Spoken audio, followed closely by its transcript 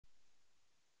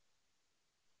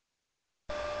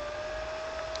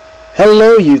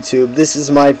Hello YouTube, this is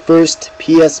my first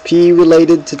PSP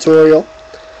related tutorial,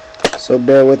 so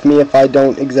bear with me if I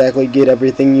don't exactly get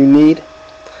everything you need.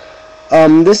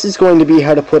 This is going to be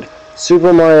how to put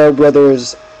Super Mario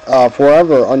Brothers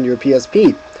Forever on your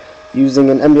PSP using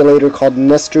an emulator called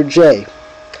NesterJ.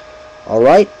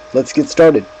 Alright, let's get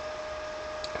started.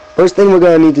 First thing we're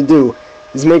going to need to do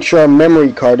is make sure our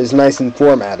memory card is nice and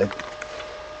formatted.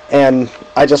 And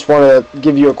I just want to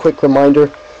give you a quick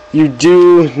reminder, you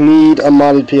do need a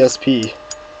modded PSP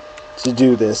to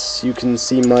do this. You can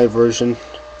see my version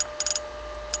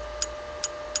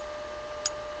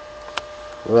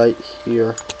right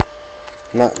here.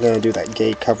 I'm not going to do that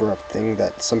gay cover-up thing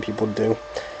that some people do.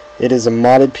 It is a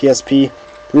modded PSP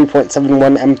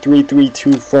 3.71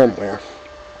 M332 firmware.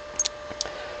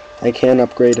 I can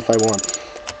upgrade if I want.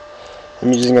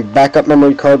 I'm using a backup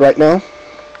memory card right now.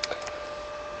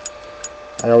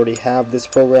 I already have this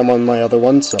program on my other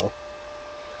one, so.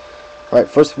 Alright,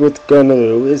 first what we're going to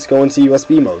do is go into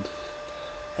USB mode.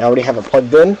 I already have it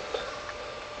plugged in,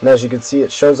 and as you can see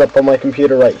it shows up on my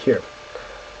computer right here.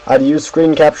 I'd use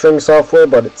screen capturing software,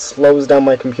 but it slows down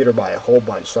my computer by a whole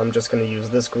bunch, so I'm just going to use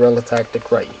this Gorilla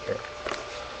Tactic right here.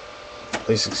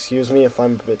 Please excuse me if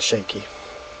I'm a bit shaky.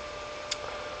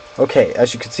 Okay,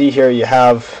 as you can see here you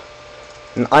have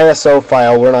an ISO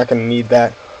file. We're not going to need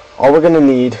that. All we're going to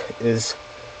need is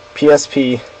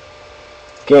PSP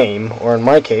game, or in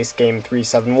my case, game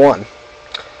 371.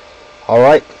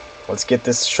 Alright, let's get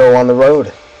this show on the road.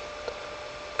 I'm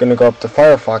going to go up to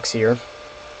Firefox here.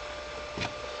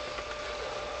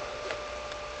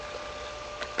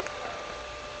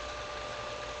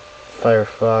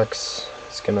 Firefox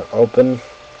is going to open. You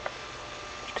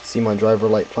can see my driver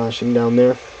light flashing down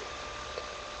there.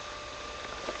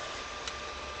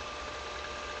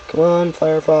 Come on,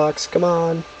 Firefox, come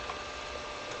on.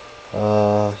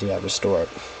 Yeah, restore it.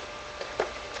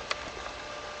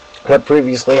 What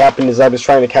previously happened is I was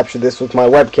trying to capture this with my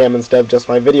webcam instead of just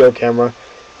my video camera,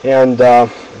 and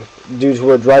due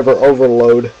to a driver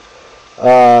overload,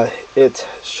 it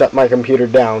shut my computer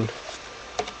down.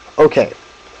 Okay.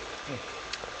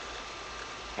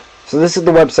 So this is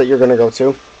the website you're going to go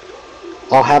to.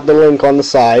 I'll have the link on the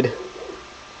side.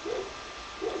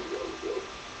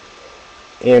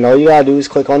 And all you gotta do is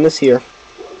click on this here.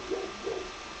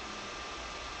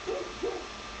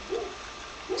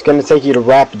 It's gonna take you to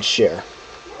Rapid Share.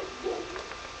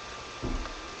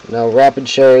 Now Rapid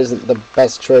Share isn't the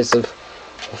best choice of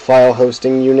a file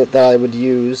hosting unit that I would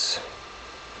use,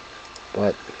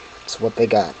 but it's what they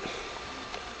got.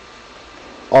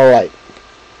 Alright.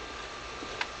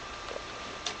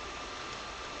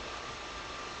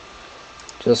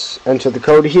 Just enter the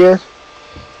code here.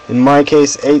 In my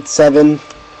case,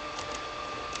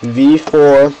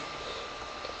 87V4.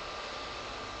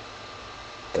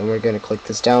 Then we're going to click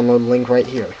this download link right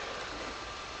here.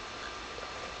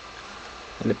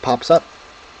 And it pops up.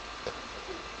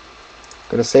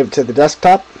 Going to save it to the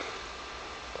desktop.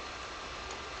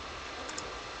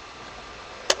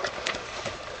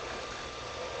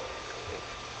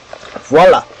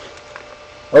 Voila!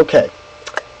 Okay.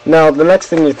 Now, the next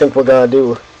thing you think we're going to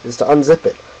do is to unzip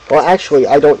it. Well, actually,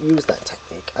 I don't use that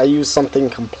technique. I use something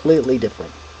completely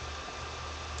different.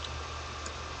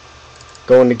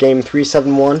 Go into game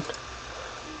 371.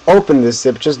 Open this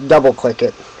zip. Just double-click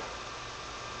it.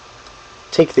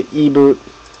 Take the eBoot.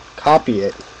 Copy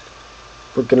it.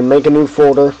 We're going to make a new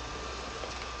folder.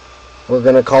 We're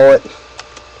going to call it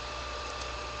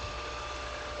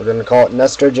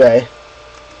NesterJ.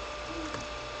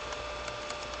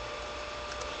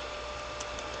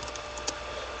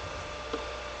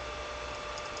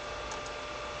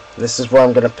 This is where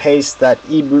I'm going to paste that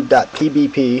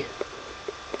eboot.pbp.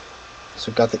 So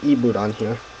we've got the eboot on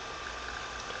here.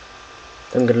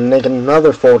 Then I'm going to make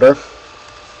another folder.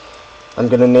 I'm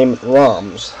going to name it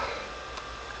ROMs.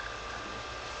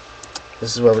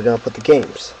 This is where we're going to put the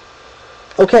games.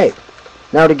 Okay,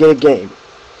 now to get a game.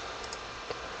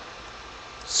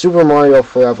 Super Mario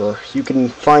Forever. You can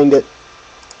find it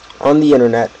on the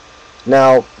internet.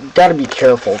 Now, you've got to be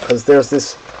careful, because there's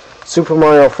this Super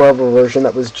Mario Forever version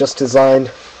that was just designed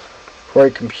for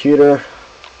a computer.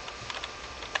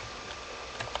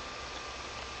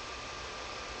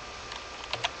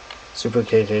 Super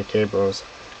KKK bros.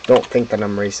 Don't think that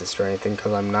I'm racist or anything,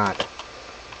 because I'm not.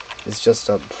 It's just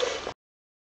a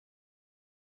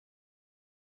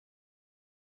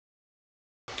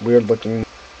weird looking.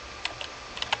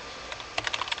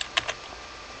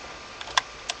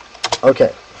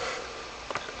 Okay.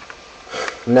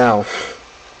 Now,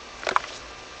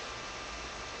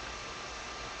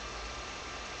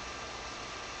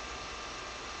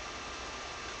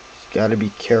 gotta be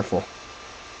careful.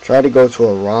 try to go to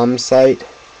a ROM site,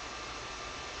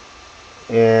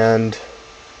 and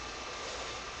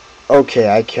okay,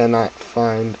 I cannot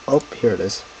find, oh, here it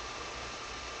is.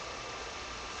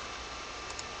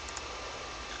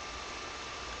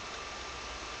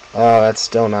 Oh, that's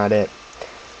still not it.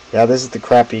 Yeah, this is the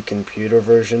crappy computer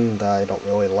version that I don't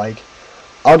really like.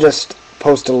 I'll just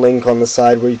post a link on the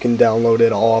side where you can download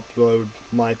it. I'll upload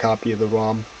my copy of the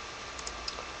ROM.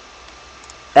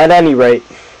 At any rate,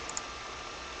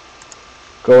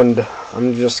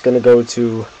 I'm just going to go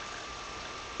to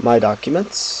my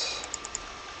documents.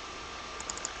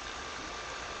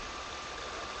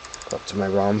 Go up to my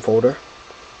ROM folder.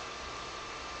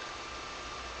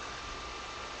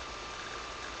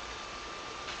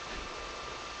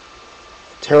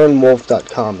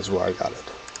 TerranWolf.com is where I got it.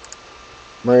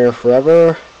 Mario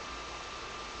Forever.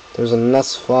 There's a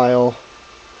NES file.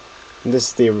 And this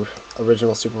is the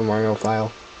original Super Mario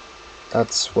file.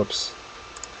 Whoops.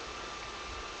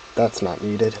 That's not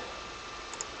needed.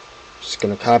 Just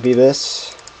gonna copy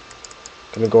this.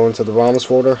 Gonna go into the ROMs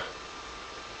folder.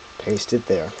 Paste it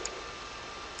there.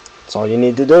 That's all you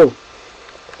need to do.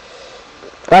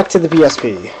 Back to the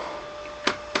PSP.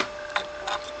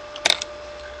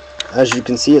 As you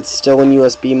can see, it's still in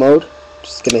USB mode.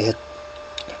 Just gonna hit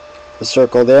the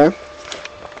circle there.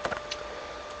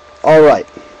 Alright.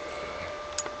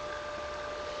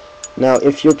 Now,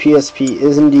 if your PSP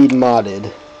is indeed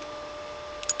modded,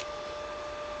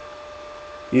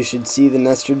 you should see the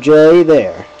NesterJ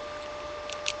there.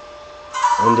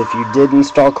 And if you did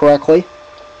install correctly,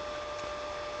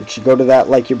 it should go to that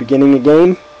like you're beginning a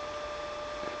game.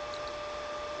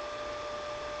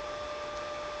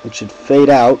 It should fade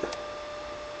out.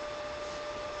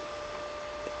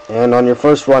 And on your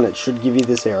first run, it should give you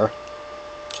this error.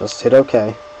 Just hit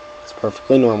OK. It's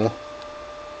perfectly normal.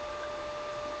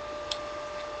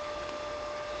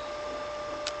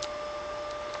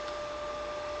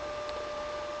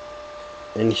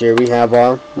 And here we have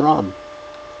our ROM.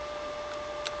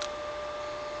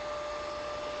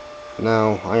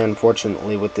 Now,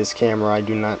 unfortunately with this camera, I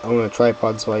do not own a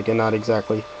tripod, so I cannot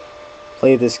exactly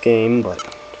play this game,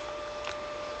 but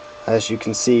as you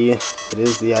can see, it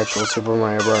is the actual Super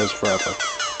Mario Bros. Forever.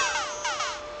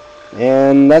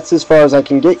 And that's as far as I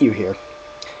can get you here.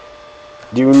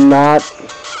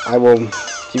 I will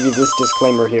give you this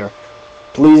disclaimer here.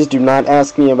 Please do not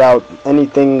ask me about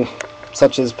anything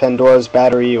such as Pandora's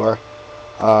battery or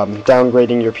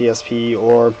downgrading your PSP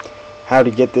or how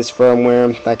to get this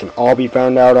firmware. That can all be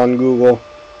found out on Google.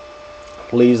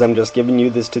 Please, I'm just giving you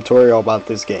this tutorial about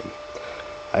this game.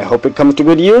 I hope it comes to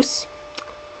good use.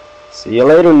 See you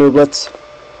later, nooblets.